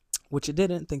 which it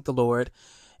didn't, thank the Lord.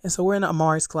 And so we're in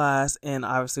Amari's class, and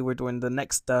obviously we're doing the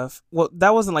next stuff. Well,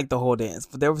 that wasn't like the whole dance,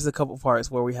 but there was a couple parts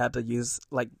where we had to use,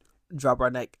 like, drop our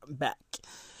neck back.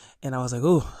 And I was like,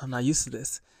 oh, I'm not used to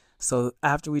this. So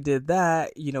after we did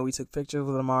that, we took pictures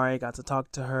with Amari, got to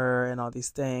talk to her and all these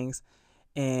things.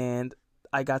 And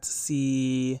I got to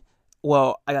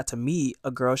meet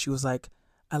a girl. She was like,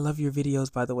 I love your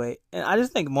videos, by the way. And I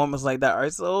just think moments like that are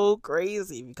so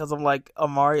crazy because I'm like,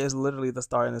 Amari is literally the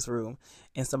star in this room.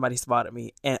 And somebody spotted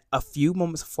me. And a few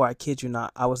moments before, I kid you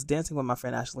not, I was dancing with my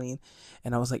friend Ashleen.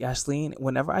 And I was like, Ashleen,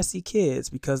 whenever I see kids,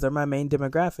 because they're my main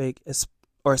demographic,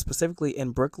 or specifically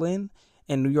in Brooklyn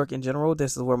and New York in general,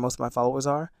 this is where most of my followers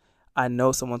are, I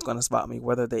know someone's going to spot me,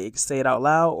 whether they say it out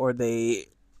loud or whether they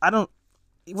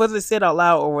say it out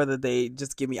loud or whether they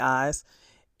just give me eyes.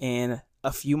 And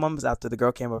a few months after, the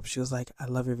girl came up, she was like, I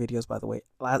love your videos, by the way,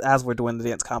 as we're doing the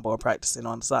dance combo and practicing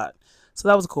on the side. So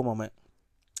that was a cool moment.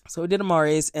 So we did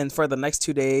Amari's, and for the next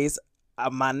 2 days,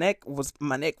 my leg was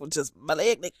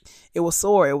it was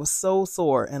sore. It was so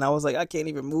sore. And I was like, I can't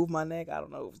even move my neck. I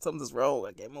don't know, something's wrong.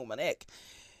 I can't move my neck.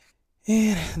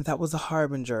 And that was a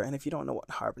harbinger. And if you don't know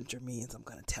what harbinger means, I'm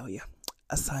going to tell you.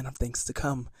 A sign of things to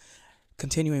come.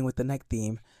 Continuing with the neck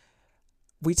theme,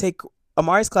 we take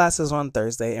Amari's class is on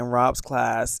Thursday, and Rob's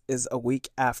class is a week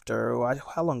after.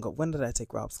 How long ago? When did I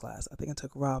take Rob's class? I think I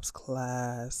took Rob's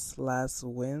class last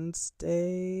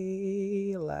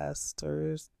Thursday.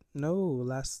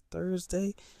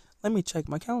 Let me check.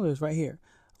 My calendar is right here.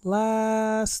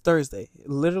 Last Thursday.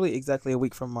 Literally exactly a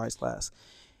week from Amari's class.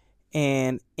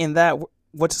 And in that,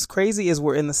 what's crazy is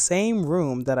we're in the same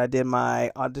room that I did my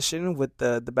audition with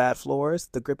the bad floors,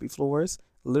 the grippy floors.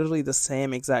 Literally the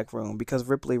same exact room, because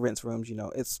Ripley rents rooms,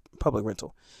 it's public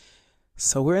rental.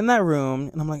 So we're in that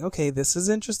room, and I'm like, okay, this is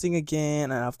interesting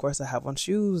again. And of course, I have on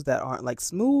shoes that aren't like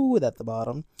smooth at the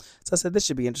bottom. So I said, this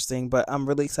should be interesting, but I'm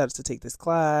really excited to take this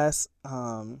class.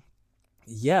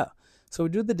 Yeah. So we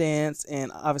do the dance,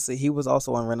 and obviously he was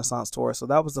also on Renaissance Tour, so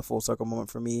that was a full circle moment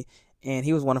for me. And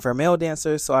he was one of our male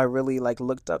dancers, so I really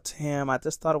looked up to him. I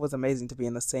just thought it was amazing to be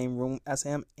in the same room as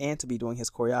him and to be doing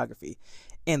his choreography.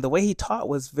 And the way he taught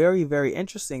was very, very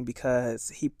interesting because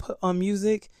he put on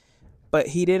music, but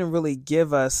he didn't really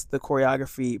give us the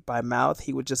choreography by mouth.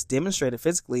 He would just demonstrate it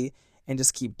physically and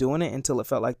just keep doing it until it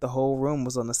felt like the whole room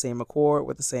was on the same accord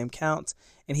with the same counts.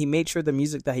 And he made sure the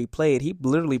music that he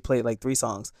literally played like 3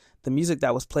 songs. The music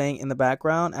that was playing in the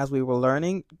background as we were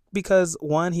learning, because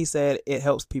one, he said it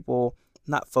helps people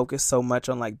not focus so much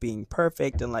on being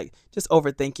perfect and just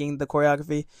overthinking the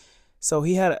choreography. So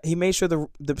he made sure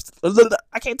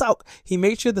I can't talk. He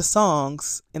made sure the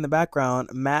songs in the background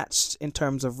matched in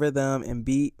terms of rhythm and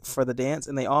beat for the dance,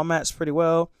 and they all matched pretty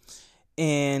well.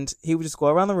 And he would just go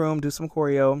around the room, do some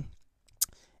choreo,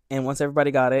 and once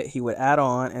everybody got it, he would add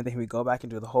on, and then he would go back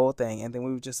and do the whole thing, and then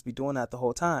we would just be doing that the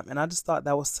whole time. And I just thought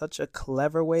that was such a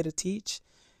clever way to teach,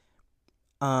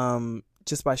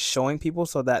 just by showing people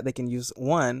so that they can use,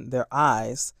 one, their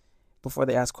eyes before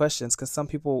they ask questions, because some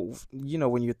people,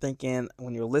 when you're thinking,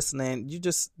 when you're listening,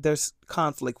 there's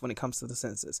conflict when it comes to the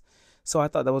senses. So I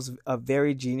thought that was a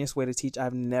very genius way to teach.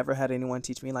 I've never had anyone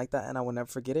teach me like that, and I will never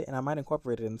forget it, and I might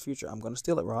incorporate it in the future. I'm going to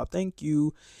steal it, Rob. Thank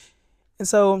you. And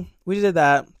so we did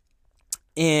that,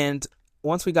 and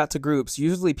once we got to groups,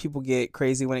 usually people get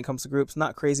crazy when it comes to groups.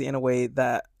 Not crazy in a way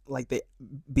that, they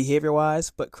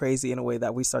behavior-wise, but crazy in a way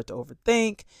that we start to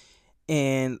overthink,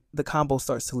 and the combo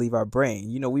starts to leave our brain.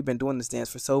 We've been doing this dance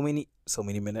for so many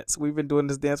minutes. We've been doing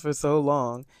this dance for so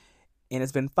long, and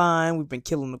it's been fine. We've been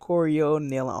killing the choreo,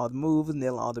 nailing all the moves,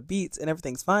 nailing all the beats, and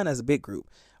everything's fine as a big group.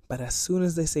 But as soon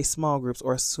as they say small groups,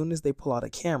 or as soon as they pull out a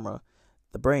camera,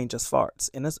 the brain just farts.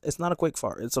 And it's not a quick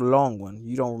fart. It's a long one.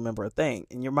 You don't remember a thing,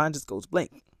 and your mind just goes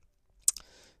blank.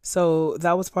 So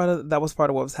that was part of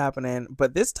what was happening.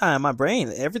 But this time, my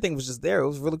brain, everything was just there. It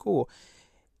was really cool.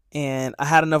 And I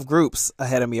had enough groups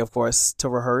ahead of me, of course, to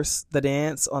rehearse the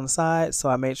dance on the side. So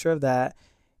I made sure of that.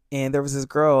 And there was this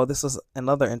girl. This was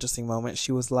another interesting moment.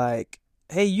 She was like,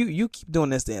 hey, you keep doing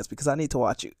this dance because I need to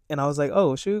watch you. And I was like,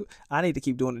 oh, shoot, I need to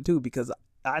keep doing it too because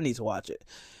I need to watch it.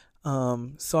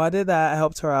 So I did that. I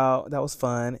helped her out. That was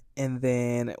fun. And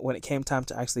then when it came time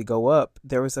to actually go up,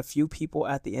 there was a few people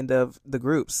at the end of the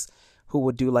groups who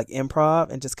would do improv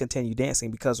and just continue dancing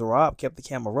because Rob kept the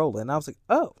camera rolling. And I was like,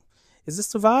 oh. Is this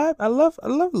the vibe? I love a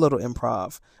little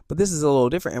improv, but this is a little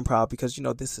different improv because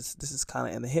this is kind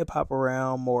of in the hip hop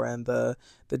realm, more in the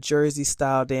Jersey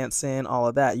style dancing, all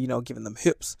of that. Giving them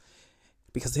hips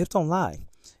because the hips don't lie.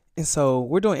 And so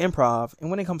we're doing improv, and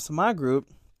when it comes to my group,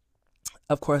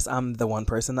 of course I'm the one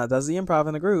person that does the improv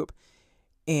in the group.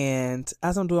 And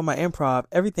as I'm doing my improv,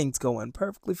 everything's going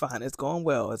perfectly fine. It's going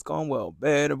well. It's going well.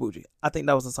 Bad and bougie. I think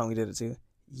that was the song we did it to.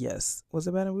 Yes. Was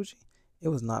it Bad and Bougie? It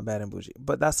was not Bad and Bougie.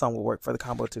 But that song will work for the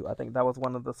combo too. I think that was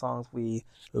one of the songs we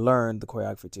learned the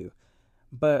choreography to.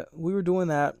 But we were doing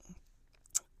that.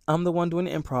 I'm the one doing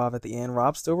the improv at the end.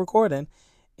 Rob's still recording.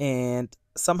 And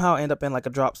somehow end up in like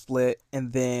a drop split.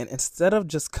 And then instead of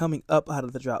just coming up out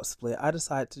of the drop split, I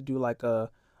decided to do like a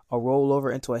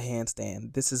rollover into a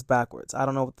handstand. This is backwards. I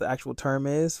don't know what the actual term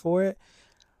is for it,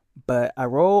 but I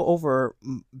roll over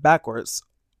backwards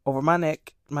over my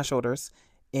neck, my shoulders,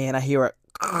 and I hear it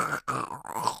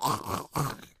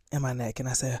in my neck, and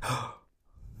I said,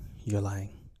 "You're lying.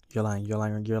 You're lying. You're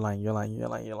lying. You're lying. You're lying. You're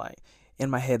lying. You're lying." In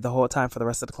my head the whole time for the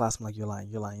rest of the class, I'm like, "You're lying.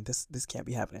 You're lying. This can't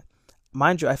be happening."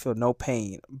 Mind you, I feel no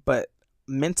pain, but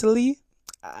mentally,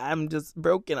 I'm just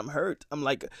broken. I'm hurt. I'm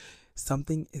like,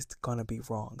 something is gonna be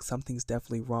wrong. Something's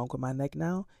definitely wrong with my neck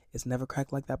now. It's never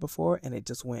cracked like that before, and it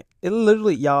just went. It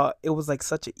literally, y'all, it was like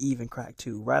such an even crack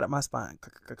too, right up my spine,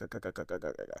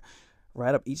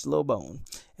 right up each little bone.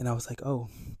 And I was like, oh,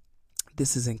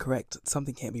 this is incorrect.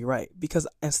 Something can't be right. Because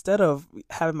instead of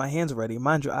having my hands ready,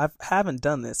 mind you, I haven't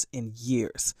done this in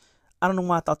years. I don't know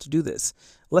why I thought to do this.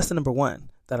 Lesson number 1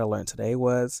 that I learned today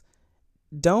was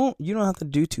you don't have to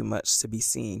do too much to be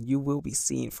seen. You will be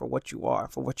seen for what you are,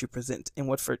 for what you present, and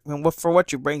for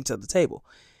what you bring to the table.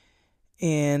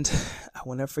 And I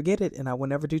will never forget it, and I will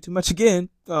never do too much again.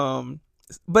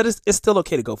 But it's still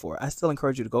okay to go for it. I still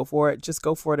encourage you to go for it. Just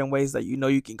go for it in ways that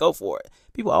you can go for it.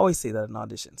 People always say that in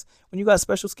auditions. When you got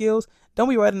special skills, don't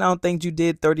be writing down things you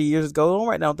did 30 years ago. Don't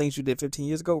write down things you did 15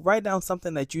 years ago. Write down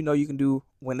something that you know you can do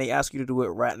when they ask you to do it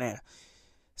right now.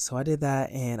 So I did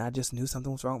that, and I just knew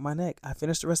something was wrong with my neck. I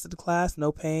finished the rest of the class,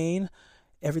 no pain.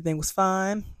 Everything was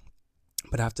fine.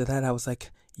 But after that, I was like,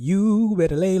 you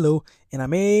better lay low. And I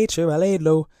made sure I laid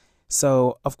low.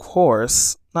 So,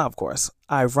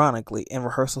 ironically, in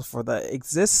rehearsal for the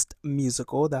Exist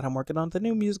musical that I'm working on, the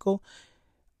new musical,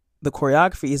 the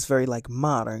choreography is very like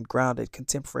modern, grounded,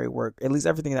 contemporary work. At least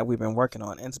everything that we've been working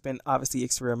on. And it's been obviously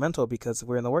experimental because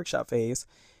we're in the workshop phase.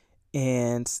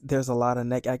 And there's a lot of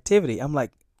neck activity. I'm like,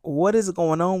 what is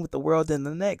going on with the world and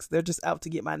the necks? They're just out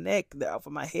to get my neck. They're out for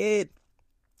my head.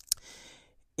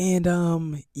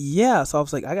 And yeah, so I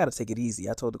was like, I gotta take it easy.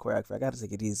 I told the choreographer, I gotta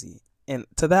take it easy. And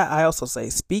to that, I also say,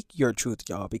 speak your truth,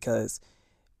 y'all, because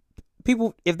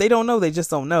people, if they don't know, they just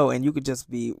don't know, and you could just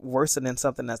be worse than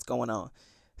something that's going on.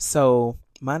 So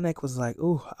my neck was like,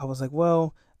 ooh. I was like,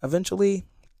 well, eventually,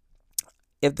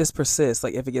 if this persists,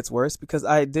 like if it gets worse, because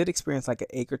I did experience like an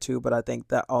ache or two, but I think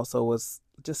that also was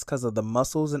just because of the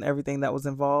muscles and everything that was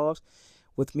involved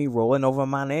with me rolling over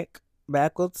my neck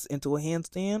backwards into a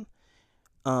handstand.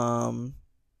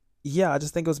 Yeah, I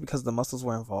just think it was because the muscles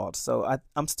were involved. So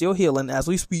I'm still healing as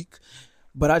we speak,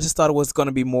 but I just thought it was going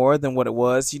to be more than what it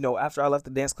was. After I left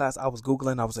the dance class, I was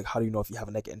Googling. I was like, how do you know if you have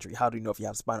a neck injury? How do you know if you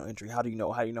have spinal injury? How do you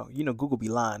know? Google be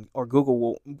lying, or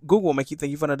Google will make you think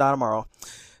you're going to die tomorrow.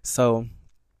 So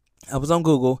I was on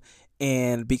Google,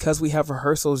 and because we have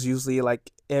rehearsals usually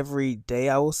like every day,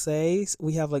 I will say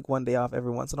we have like one day off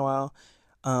every once in a while.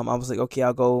 I was like, okay,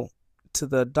 I'll go to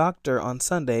the doctor on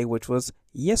Sunday, which was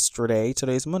yesterday.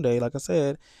 Today's Monday, like I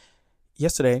said,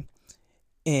 yesterday.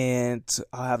 And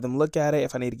I'll have them look at it.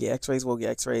 If I need to get x-rays, we'll get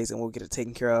x-rays and we'll get it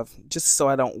taken care of, just so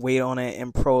I don't wait on it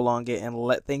and prolong it and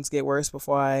let things get worse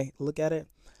before I look at it.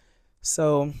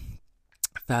 So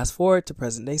fast forward to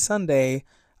present day Sunday.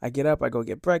 I get up, I go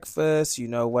get breakfast,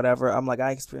 whatever. I'm like,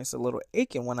 I experienced a little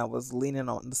aching when I was leaning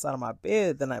on the side of my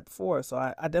bed the night before, so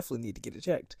I definitely need to get it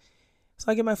checked.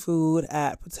 So I get my food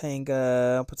at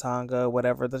Patanga,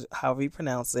 whatever, however you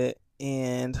pronounce it,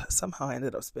 and somehow I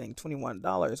ended up spending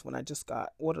 $21 when I just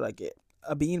got, what did I get?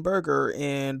 A bean burger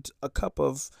and a cup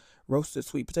of roasted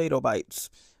sweet potato bites.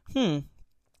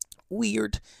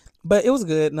 Weird. But it was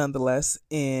good nonetheless,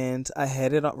 and I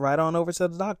headed right on over to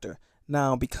the doctor.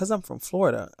 Now, because I'm from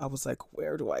Florida, I was like,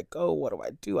 where do I go? What do I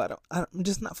do? I'm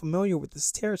just not familiar with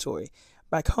this territory.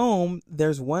 Back home,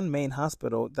 there's one main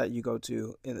hospital that you go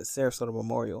to in the Sarasota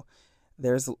Memorial.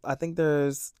 I think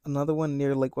there's another one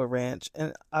near Lakewood Ranch,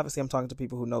 and obviously I'm talking to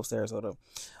people who know Sarasota.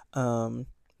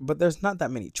 But there's not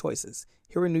that many choices.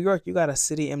 Here in New York, you got a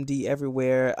City MD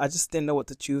everywhere. I just didn't know what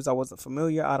to choose. I wasn't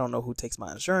familiar. I don't know who takes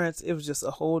my insurance. It was just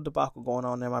a whole debacle going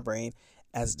on in my brain,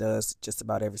 as does just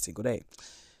about every single day.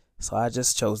 So I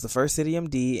just chose the first city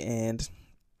MD, and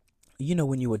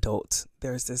when you adult,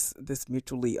 there's this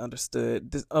mutually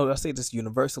understood, this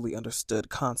universally understood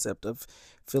concept of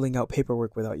filling out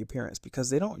paperwork without your parents,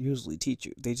 because they don't usually teach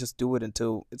you. They just do it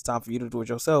until it's time for you to do it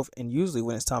yourself, and usually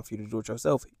when it's time for you to do it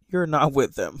yourself, you're not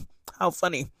with them. How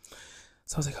funny.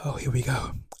 So I was like, oh, here we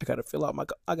go. I gotta fill out my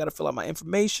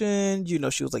information.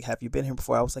 She was like, have you been here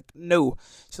before? I was like, no.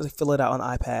 She was like, fill it out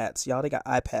on iPads. Y'all, they got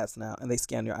iPads now, and they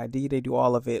scan your ID. They do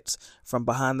all of it from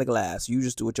behind the glass. You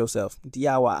just do it yourself.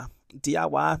 DIY,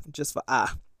 just for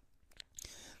I.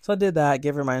 So I did that,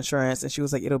 gave her my insurance, and she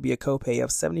was like, it'll be a copay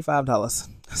of $75.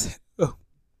 I said, oh,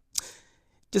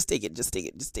 just take it.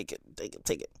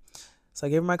 So I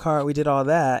gave her my card. We did all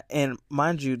that. And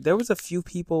mind you, there was a few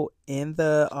people in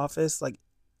the office,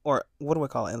 or what do I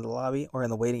call it, in the lobby or in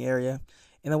the waiting area?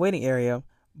 In the waiting area,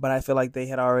 but I feel like they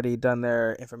had already done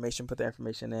their information, put their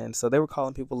information in. So they were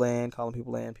calling people in.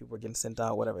 People were getting sent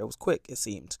out, whatever. It was quick, it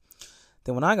seemed.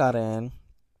 Then when I got in,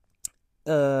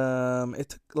 it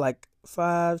took like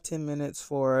 5-10 minutes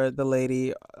for the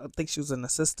lady, I think she was an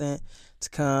assistant, to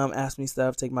come ask me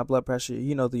stuff, take my blood pressure,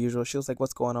 the usual. She was like,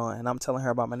 what's going on? And I'm telling her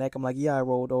about my neck. I'm like, yeah, I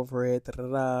rolled over it, da da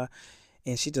da.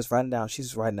 And she just writing down.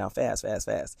 She's writing down fast.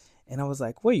 And I was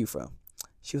like, where are you from?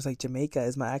 She was like, Jamaica.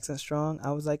 Is my accent strong?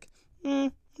 I was like,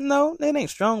 no, it ain't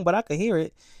strong, but I could hear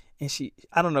it. And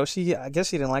I don't know, I guess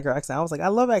she didn't like her accent. I was like, I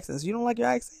love accents. You don't like your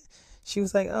accent? She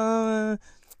was like,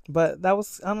 but that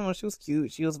was, I don't know, she was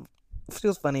cute. She was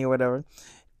funny or whatever.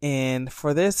 And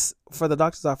for the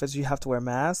doctor's office, you have to wear a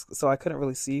mask, so I couldn't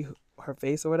really see her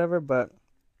face or whatever. But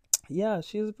yeah,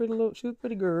 she was a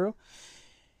pretty girl.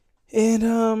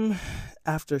 And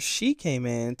after she came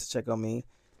in to check on me,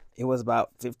 it was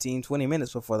about 15-20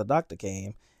 minutes before the doctor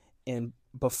came. And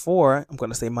before, I'm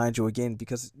gonna say mind you again,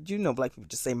 because black people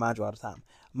just say mind you all the time.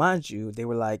 Mind you, they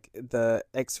were like the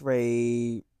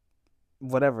X-ray,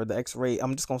 whatever, the X-ray.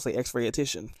 I'm just gonna say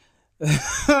X-ray-etition.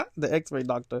 The X-ray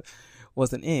doctor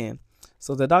wasn't in.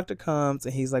 So the doctor comes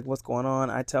and he's like, what's going on?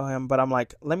 I tell him, but I'm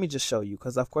like, let me just show you,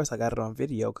 because of course I got it on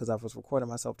video, because I was recording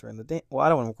myself during the dance. Well, I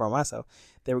don't want to record myself.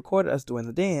 They recorded us doing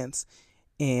the dance,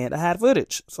 and I had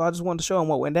footage, so I just wanted to show him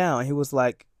what went down. He was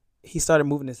like, he started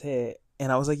moving his head,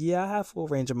 and I was like, yeah, I have full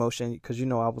range of motion, because I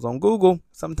was on Google.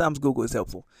 Sometimes Google is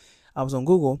helpful. I was on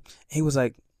Google. He was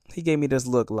like, he gave me this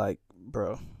look like,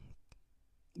 bro.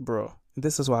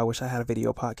 This is why I wish I had a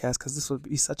video podcast, because this would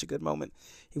be such a good moment.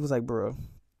 He was like, bro.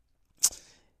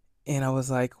 And I was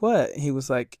like, what? He was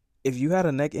like, if you had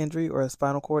a neck injury or a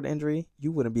spinal cord injury,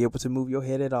 you wouldn't be able to move your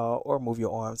head at all or move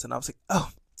your arms. And I was like,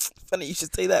 oh, funny you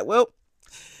should say that. Well,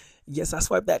 yes, I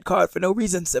swiped that card for no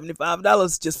reason.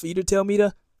 $75 just for you to tell me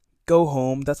to go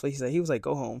home. That's what he said. He was like,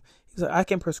 go home. He was like, I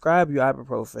can prescribe you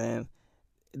ibuprofen,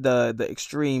 the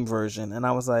extreme version. And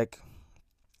I was like,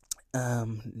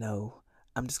 no.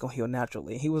 I'm just going to heal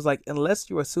naturally. He was like, unless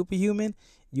you are superhuman,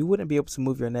 you wouldn't be able to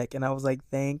move your neck. And I was like,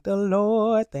 thank the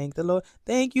Lord. Thank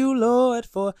you, Lord,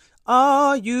 for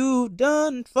all you've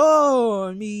done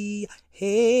for me.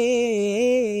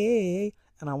 Hey.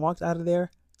 And I walked out of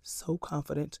there so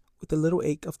confident, with a little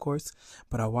ache, of course.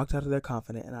 But I walked out of there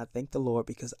confident, and I thank the Lord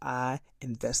because I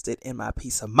invested in my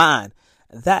peace of mind.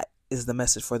 That is the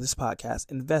message for this podcast.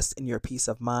 Invest in your peace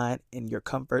of mind, in your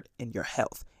comfort, in your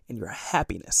health, in your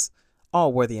happiness.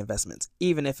 All worthy investments,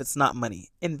 even if it's not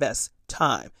money. Invest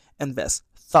time, invest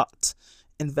thought,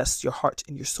 invest your heart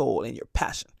and your soul and your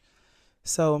passion.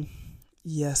 So,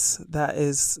 yes, that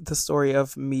is the story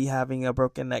of me having a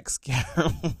broken neck scare.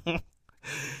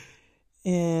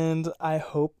 And I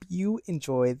hope you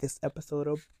enjoyed this episode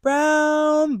of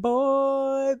Brown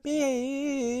Boy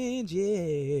Binge.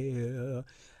 Yeah.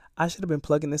 I should have been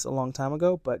plugging this a long time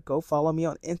ago, but go follow me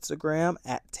on Instagram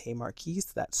at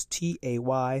Taymarquise. That's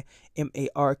TayMarquise.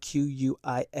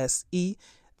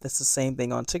 That's the same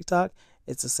thing on TikTok.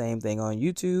 It's the same thing on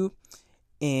YouTube.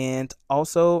 And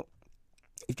also,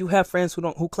 if you have friends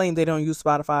who claim they don't use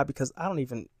Spotify, because I don't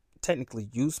even technically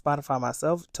use Spotify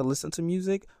myself to listen to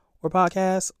music or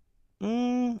podcasts.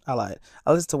 I lied.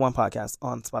 I listen to one podcast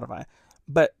on Spotify.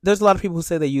 But there's a lot of people who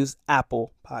say they use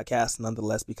Apple Podcasts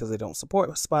nonetheless because they don't support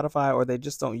Spotify, or they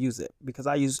just don't use it, because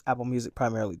I use Apple Music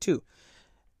primarily too.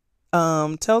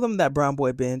 Tell them that Brown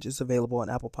Boy Binge is available on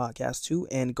Apple Podcasts too,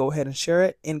 and go ahead and share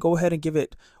it, and go ahead and give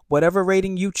it whatever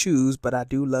rating you choose. But I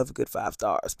do love a good 5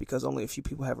 stars, because only a few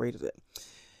people have rated it.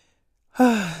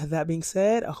 That being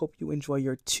said, I hope you enjoy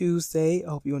your Tuesday.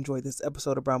 I hope you enjoyed this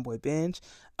episode of Brown Boy Binge.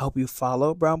 I hope you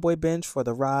follow Brown Boy Binge for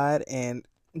the ride, and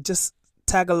just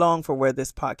tag along for where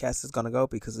this podcast is going to go,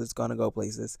 because it's going to go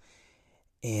places.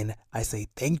 And I say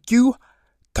thank you.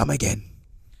 Come again.